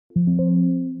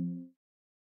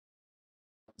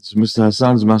It's Mr.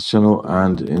 Hassan's Maths channel,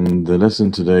 and in the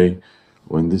lesson today,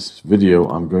 or in this video,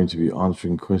 I'm going to be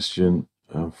answering question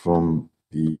from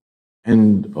the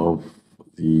end of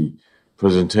the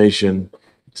presentation,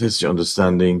 Test Your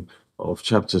Understanding of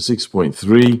Chapter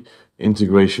 6.3,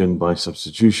 Integration by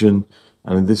Substitution.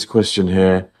 And in this question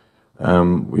here,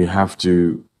 we have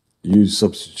to use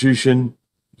substitution,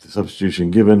 the substitution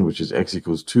given, which is x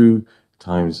equals 2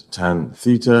 times tan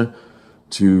theta,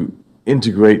 to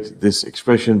integrate this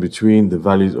expression between the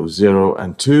values of 0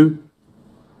 and 2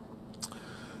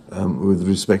 with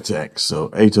respect to x. So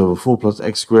 8 over 4 plus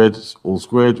x squared, all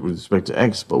squared with respect to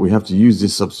x, but we have to use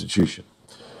this substitution.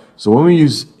 So when we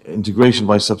use integration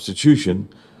by substitution,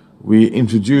 we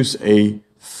introduce a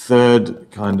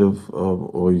third kind of,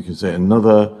 or you can say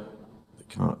another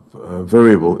kind of,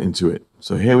 variable into it.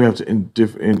 So here we have to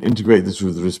integrate this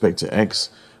with respect to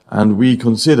x, and we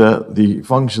consider the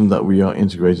function that we are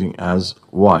integrating as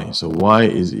y. So y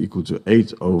is equal to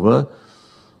 8 over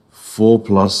 4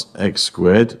 plus x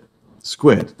squared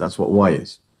squared. That's what y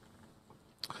is.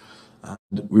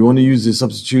 And we want to use the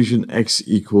substitution x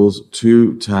equals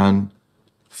 2 tan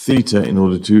theta in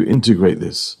order to integrate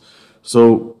this.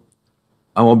 So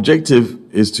our objective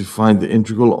is to find the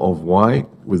integral of y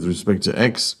with respect to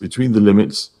x between the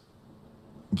limits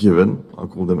given. I'll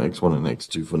call them x1 and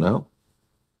x2 for now.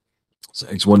 So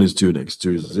x1 is 2 and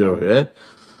x2 is 0 here.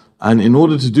 And in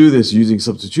order to do this using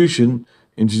substitution,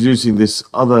 introducing this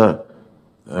other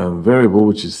variable,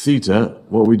 which is theta,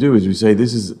 what we do is we say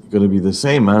this is going to be the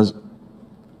same as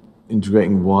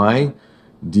integrating y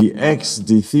dx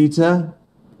d theta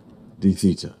d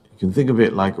theta. You can think of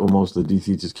it like almost the d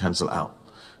thetas cancel out.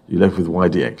 You're left with y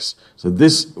dx. So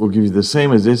this will give you the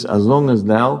same as this, as long as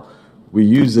now we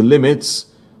use the limits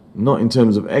not in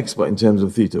terms of x, but in terms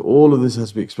of theta. All of this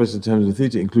has to be expressed in terms of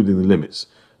theta, including the limits.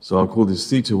 So I'll call this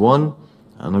theta 1,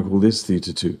 and I'll call this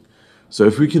theta 2. So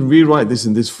if we can rewrite this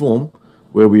in this form,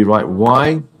 where we write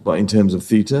y, but in terms of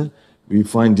theta, we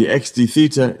find dx d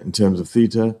theta in terms of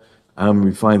theta, and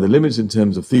we find the limits in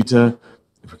terms of theta.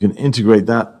 If we can integrate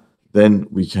that, then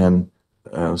we can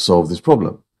solve this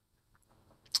problem.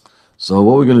 So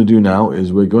what we're going to do now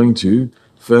is we're going to,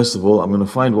 first of all, I'm going to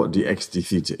find what dx d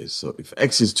theta is. So if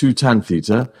x is 2 tan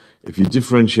theta, if you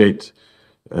differentiate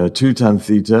 2 tan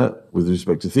theta with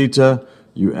respect to theta,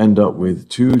 you end up with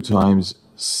 2 times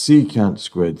secant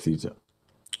squared theta.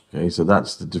 Okay, so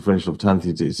that's the differential of tan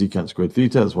theta is secant squared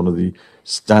theta. That's one of the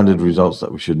standard results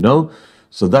that we should know.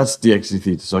 So that's dx d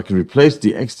theta. So I can replace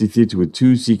dx d theta with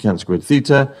 2 secant squared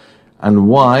theta. And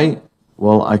y,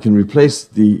 well, I can replace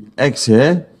the x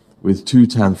here with 2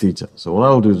 tan theta. So what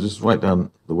I'll do is just write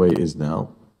down the way it is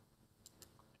now.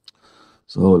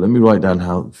 So let me write down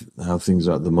how things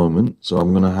are at the moment. So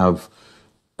I'm going to have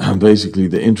basically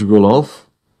the integral of,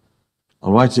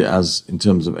 I'll write it as in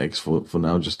terms of x for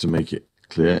now, just to make it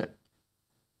clear.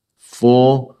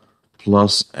 4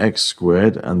 plus x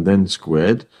squared and then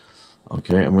squared.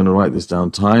 Okay, I'm going to write this down,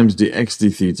 times dx d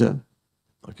theta.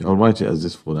 Okay, I'll write it as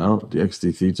this for now, dx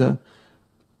d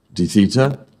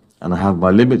theta, and I have my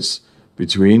limits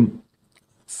between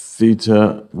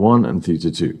theta 1 and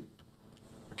theta 2.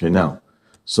 Okay, now,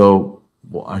 so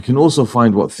I can also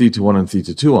find what theta 1 and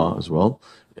theta 2 are as well.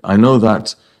 I know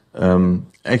that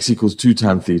x equals 2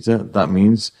 tan theta. That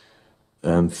means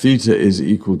theta is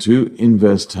equal to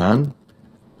inverse tan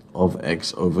of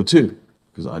x over 2.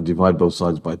 Because I divide both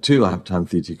sides by 2, I have tan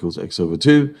theta equals x over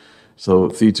 2. So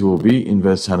theta will be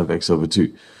inverse tan of x over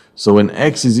 2. So when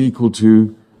x is equal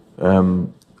to,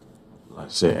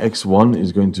 let's say x1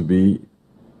 is going to be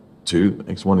 2.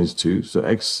 x1 is 2. So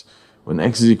when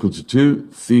x is equal to 2,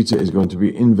 theta is going to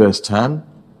be inverse tan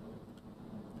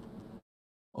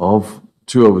of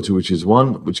 2 over 2, which is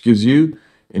 1, which gives you,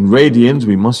 in radians,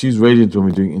 we must use radians when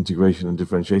we're doing integration and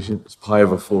differentiation, it's pi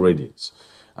over 4 radians.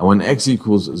 And when x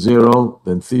equals 0,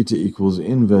 then theta equals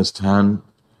inverse tan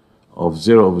of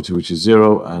 0 over 2, which is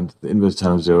 0, and the inverse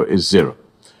tan of 0 is 0.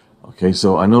 Okay,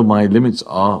 so I know my limits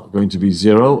are going to be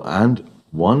 0 and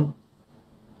 1.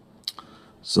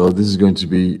 So this is going to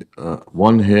be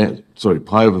 1 here, sorry,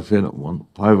 pi over 4, not 1,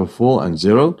 pi over 4 and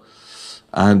 0.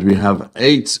 And we have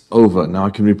 8 over, now I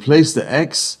can replace the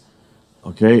x,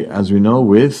 okay, as we know,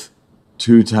 with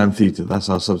 2 tan theta. That's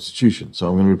our substitution. So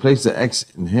I'm going to replace the x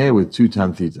in here with 2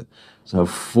 tan theta. So I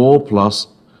have 4 plus,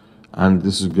 and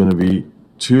this is going to be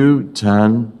 2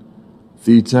 tan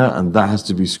theta, and that has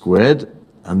to be squared.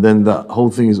 And then the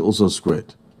whole thing is also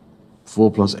squared. 4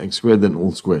 plus x squared, then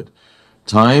all squared.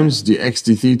 Times the x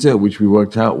d theta, which we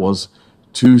worked out was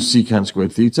 2 secant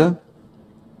squared theta.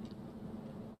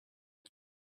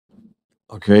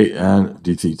 Okay, and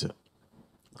d theta.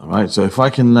 All right, so if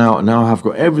I can now I've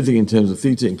got everything in terms of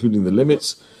theta, including the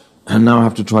limits, and now I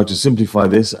have to try to simplify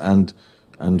this and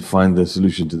find the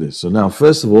solution to this. So now,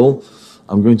 first of all,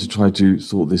 I'm going to try to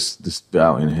sort this bit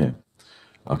out in here.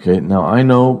 Okay, now I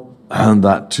know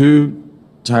that 2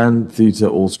 tan theta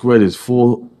all squared is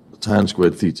 4 tan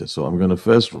squared theta. So I'm going to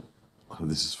first,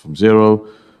 this is from 0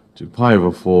 to pi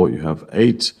over 4, you have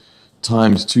 8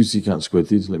 times 2 secant squared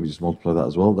theta. Let me just multiply that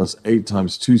as well. That's 8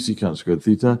 times 2 secant squared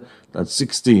theta. That's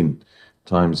 16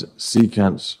 times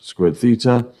secant squared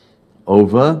theta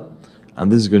over,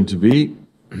 and this is going to be,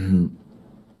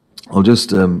 I'll just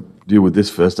deal with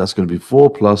this first. That's going to be 4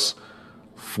 plus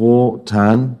 4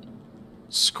 tan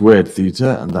squared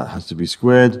theta, and that has to be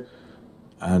squared,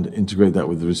 and integrate that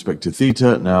with respect to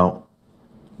theta. Now,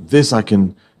 this I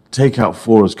can take out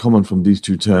 4 as common from these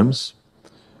two terms.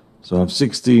 So I have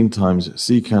 16 times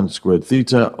secant squared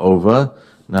theta over,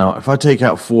 now if I take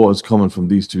out 4 as common from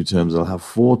these two terms, I'll have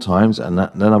 4 times, and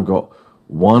then I've got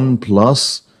 1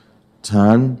 plus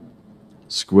tan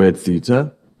squared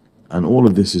theta, and all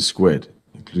of this is squared,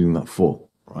 including that 4,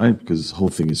 right? Because this whole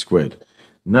thing is squared.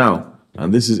 Now,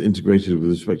 and this is integrated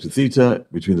with respect to theta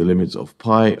between the limits of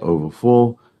pi over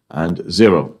 4 and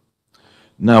 0.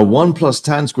 Now, 1 plus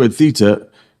tan squared theta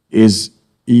is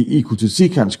equal to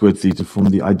secant squared theta from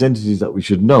the identities that we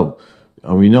should know.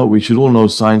 And we should all know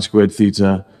sine squared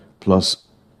theta plus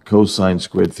cosine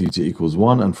squared theta equals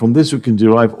 1. And from this, we can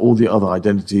derive all the other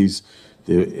identities,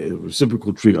 the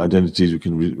reciprocal trig identities. We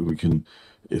can,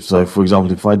 if so, for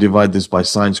example, if I divide this by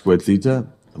sine squared theta,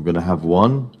 I'm going to have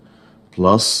 1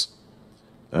 plus,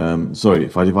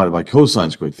 if I divide it by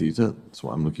cosine squared theta, that's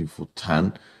what I'm looking for,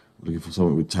 tan. I'm looking for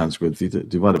something with tan squared theta.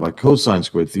 Divided by cosine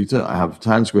squared theta, I have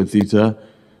tan squared theta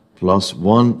plus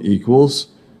 1 equals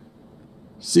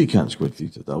secant squared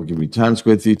theta. That will give me tan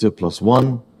squared theta plus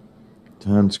 1.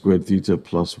 Tan squared theta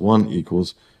plus 1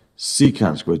 equals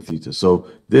secant squared theta. So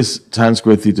this tan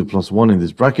squared theta plus 1 in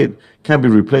this bracket can be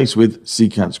replaced with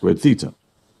secant squared theta.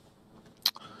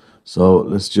 So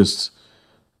let's just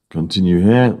continue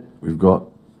here. We've got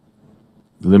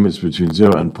the limits between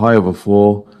 0 and pi over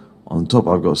 4. On top,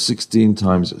 I've got 16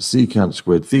 times secant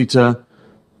squared theta.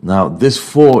 Now, this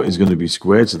 4 is going to be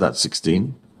squared, so that's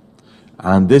 16.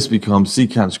 And this becomes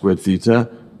secant squared theta,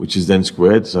 which is then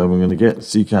squared. So we're going to get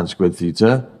secant squared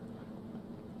theta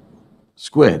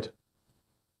squared,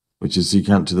 which is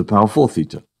secant to the power 4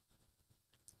 theta.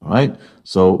 All right?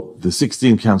 So the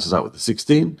 16 cancels out with the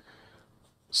 16.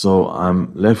 So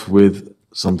I'm left with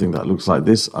something that looks like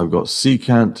this. I've got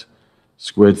secant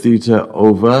squared theta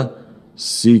over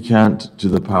secant to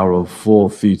the power of 4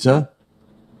 theta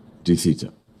d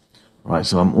theta. Right,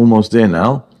 so I'm almost there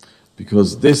now,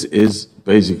 because this is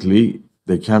basically,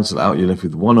 they cancel out, you're left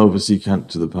with 1 over secant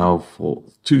to the power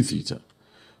of 2 theta.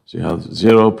 So you have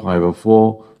 0 pi over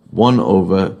 4, 1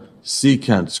 over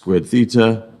secant squared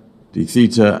theta d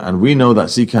theta, and we know that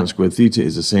secant squared theta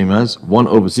is the same as 1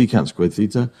 over secant squared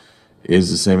theta is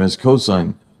the same as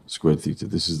cosine squared theta.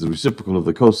 This is the reciprocal of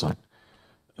the cosine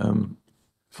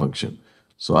function.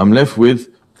 So I'm left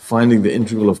with finding the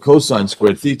integral of cosine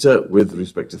squared theta with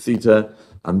respect to theta,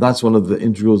 and that's one of the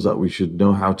integrals that we should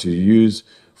know how to use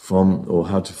from, or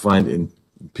how to find in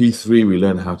P3. We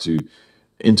learn how to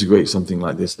integrate something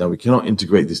like this. Now, we cannot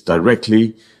integrate this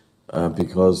directly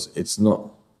because it's not,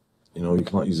 you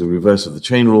can't use the reverse of the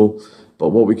chain rule, but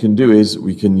what we can do is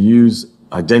we can use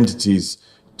identities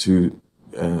to,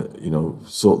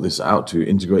 sort this out, to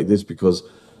integrate this, because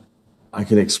I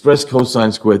can express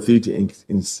cosine squared theta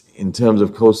in terms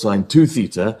of cosine 2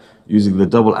 theta using the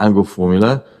double angle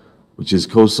formula, which is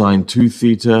cosine 2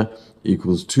 theta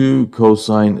equals 2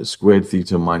 cosine squared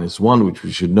theta minus 1, which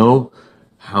we should know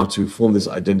how to form this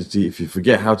identity. If you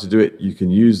forget how to do it, you can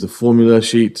use the formula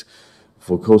sheet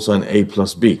for cosine A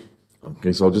plus B.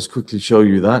 Okay, so I'll just quickly show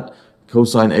you that.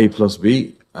 Cosine A plus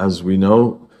B, as we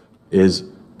know, is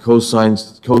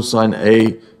cosine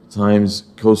A times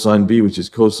cosine B, which is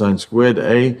cosine squared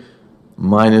A,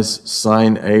 minus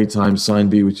sine A times sine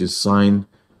B, which is sine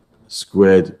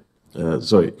squared,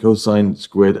 cosine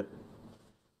squared,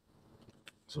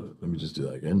 let me just do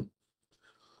that again.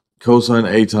 Cosine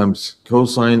A times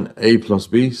cosine A plus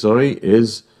B,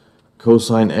 is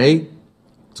cosine A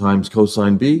times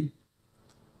cosine B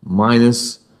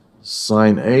minus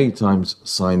sine A times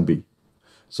sine B.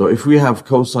 So if we have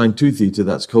cosine 2 theta,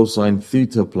 that's cosine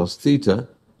theta plus theta.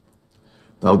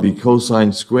 That would be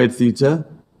cosine squared theta,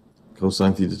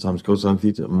 cosine theta times cosine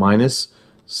theta, minus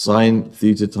sine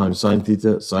theta times sine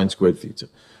theta, sine squared theta.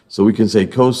 So we can say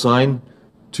cosine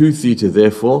 2 theta,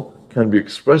 therefore, can be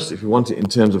expressed, if you want it in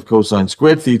terms of cosine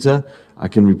squared theta, I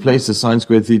can replace the sine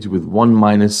squared theta with 1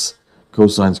 minus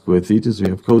cosine squared theta. So we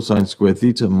have cosine squared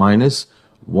theta minus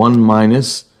 1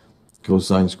 minus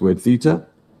cosine squared theta.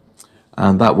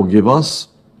 And that will give us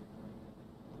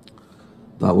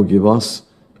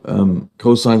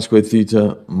cosine squared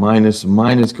theta minus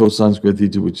cosine squared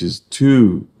theta, which is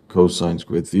 2 cosine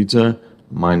squared theta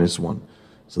minus 1.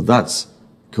 So that's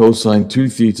cosine 2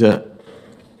 theta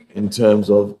in terms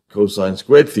of cosine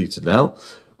squared theta now.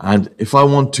 And if I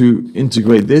want to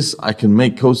integrate this, I can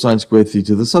make cosine squared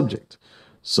theta the subject.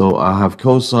 So I have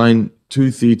cosine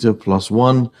 2 theta plus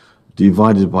 1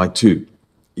 divided by 2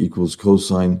 equals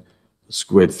cosine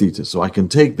squared theta. So I can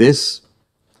take this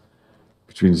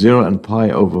between 0 and pi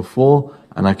over 4,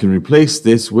 and I can replace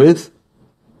this with,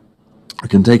 I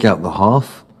can take out the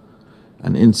half,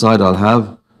 and inside I'll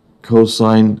have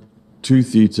cosine 2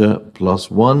 theta plus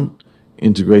 1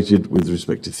 integrated with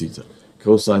respect to theta.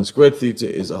 Cosine squared theta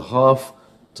is a half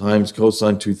times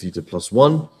cosine 2 theta plus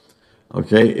 1.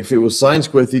 Okay, if it was sine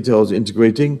squared theta I was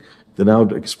integrating, then I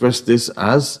would express this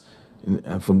as,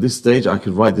 from this stage, I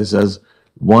could write this as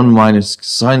 1 minus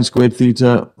sine squared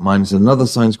theta minus another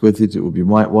sine squared theta. It would be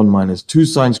 1 minus 2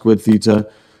 sine squared theta,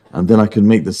 and then I can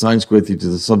make the sine squared theta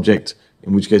the subject,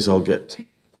 in which case I'll get,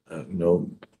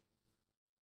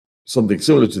 something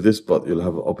similar to this, but you'll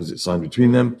have an opposite sign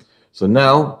between them. So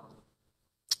now,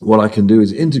 what I can do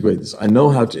is integrate this. I know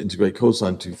how to integrate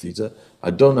cosine 2 theta. I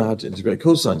don't know how to integrate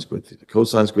cosine squared theta.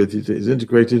 Cosine squared theta is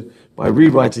integrated by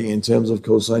rewriting in terms of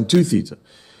cosine 2 theta.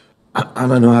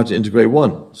 And I know how to integrate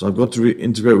 1. So I've got to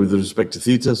integrate with respect to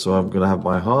theta. So I'm going to have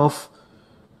my half.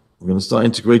 I'm going to start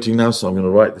integrating now. So I'm going to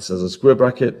write this as a square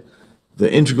bracket. The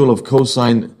integral of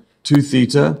cosine 2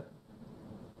 theta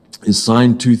is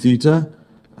sine 2 theta.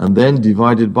 And then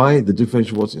divided by the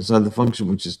differential what's inside the function,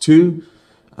 which is 2.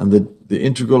 And the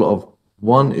integral of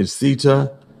 1 is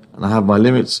theta. And I have my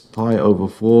limits pi over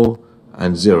 4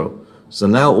 and 0. So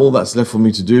now all that's left for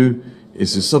me to do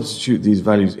is to substitute these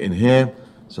values in here.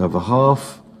 So I have a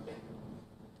half,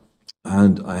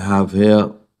 and I have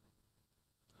here,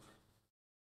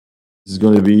 this is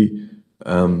going to be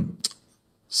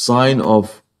sine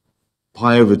of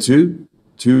pi over 2,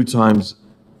 2 times,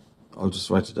 I'll just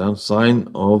write it down, sine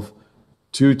of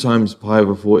 2 times pi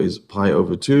over 4 is pi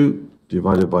over 2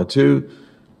 divided by 2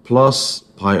 plus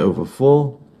pi over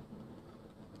 4.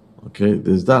 Okay,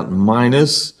 there's that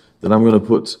minus, then I'm going to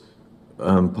put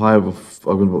pi over,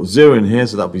 I'm going to put 0 in here,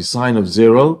 so that'll be sine of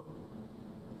 0,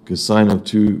 because sine of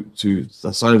 2,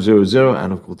 that's sine of 0 is 0,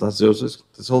 and of course that's 0, so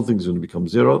this whole thing is going to become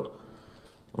 0.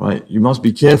 Right? You must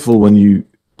be careful when you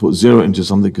put 0 into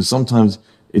something, because sometimes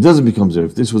it doesn't become 0.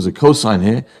 If this was a cosine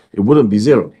here, it wouldn't be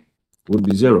 0. It wouldn't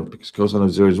be 0, because cosine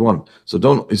of 0 is 1. So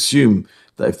don't assume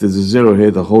that if there's a 0 here,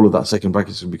 the whole of that second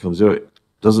bracket is going to become 0. It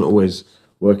doesn't always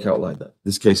work out like that. In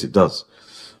this case, it does.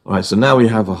 All right, so now we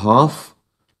have a half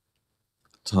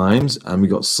times, and we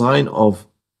got sine of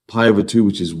pi over 2,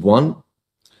 which is 1.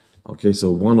 Okay, so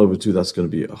 1 over 2, that's going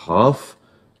to be a half,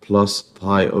 plus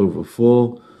pi over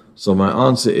 4. So my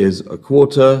answer is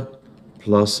 1/4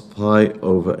 plus pi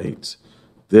over 8.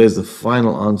 There's the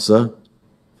final answer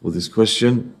for this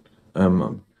question.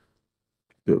 Run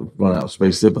out of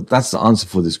space there, but that's the answer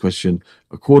for this question.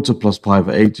 1/4 plus pi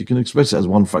over 8. You can express it as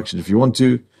one fraction if you want to.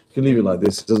 You can leave it like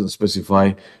this. It doesn't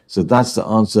specify. So that's the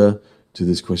answer to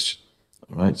this question.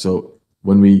 All right. So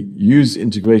when we use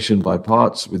integration by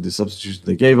parts with the substitution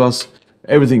they gave us,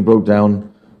 everything broke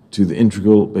down to the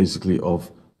integral basically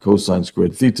of cosine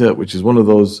squared theta, which is one of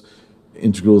those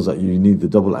integrals that you need the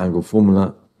double angle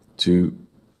formula to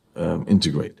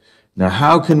integrate. Now,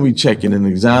 how can we check in an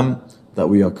exam that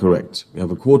we are correct? We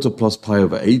have 1/4 plus pi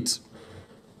over 8.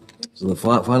 So the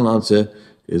final answer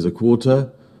is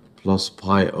 1/4 plus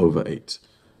pi over 8.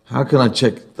 How can I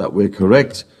check that we're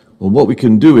correct? Well, what we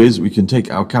can do is we can take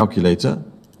our calculator,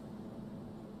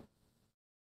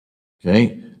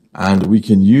 okay, and we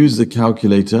can use the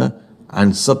calculator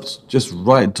and just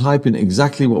type in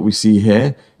exactly what we see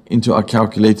here into our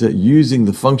calculator using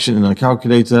the function in our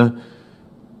calculator,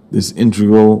 this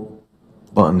integral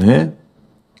button here.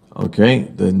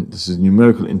 Okay, then this is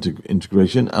numerical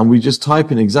integration, and we just type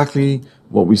in exactly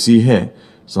what we see here.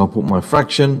 So I'll put my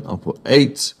fraction, I'll put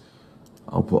 8,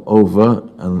 I'll put over,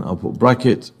 and I'll put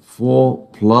bracket 4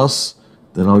 plus,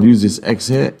 then I'll use this x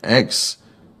here, x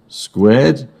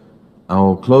squared.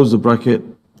 I'll close the bracket,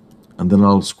 and then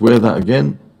I'll square that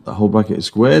again. The whole bracket is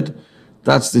squared.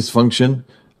 That's this function,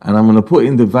 and I'm going to put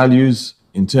in the values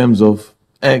in terms of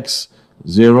x,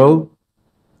 0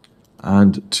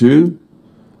 and 2,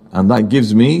 and that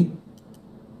gives me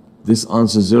this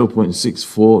answer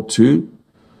 0.642,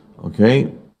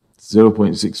 okay,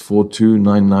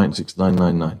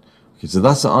 0.642996999. Okay, so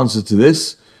that's the answer to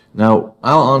this. Now,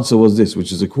 our answer was this,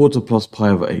 which is a quarter plus pi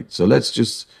over 8. So let's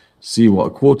just see what a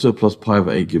quarter plus pi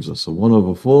over 8 gives us. So 1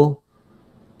 over 4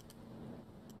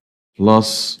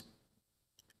 plus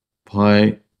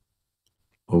pi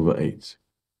over 8.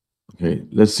 Okay,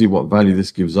 let's see what value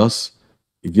this gives us.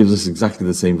 It gives us exactly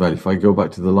the same value. If I go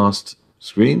back to the last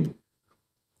screen,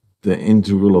 the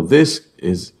integral of this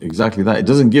is exactly that. It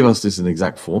doesn't give us this in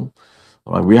exact form.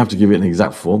 All right, we have to give it an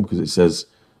exact form because it says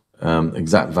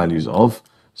exact values of.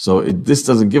 So this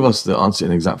doesn't give us the answer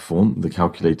in exact form, the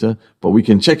calculator, but we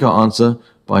can check our answer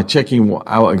by checking what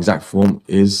our exact form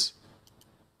is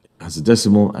as a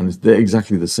decimal, and they're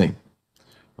exactly the same.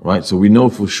 All right, so we know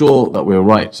for sure that we're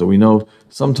right. So we know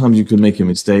sometimes you can make a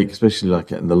mistake, especially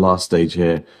like in the last stage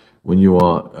here, when you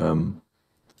are,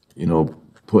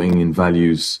 putting in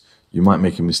values, you might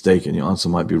make a mistake and your answer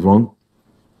might be wrong.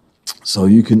 So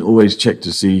you can always check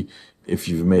to see if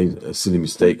you've made a silly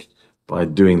mistake by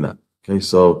doing that. Okay,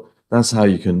 so that's how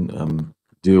you can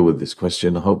deal with this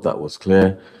question. I hope that was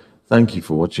clear. Thank you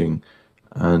for watching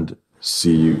and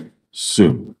see you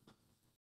soon.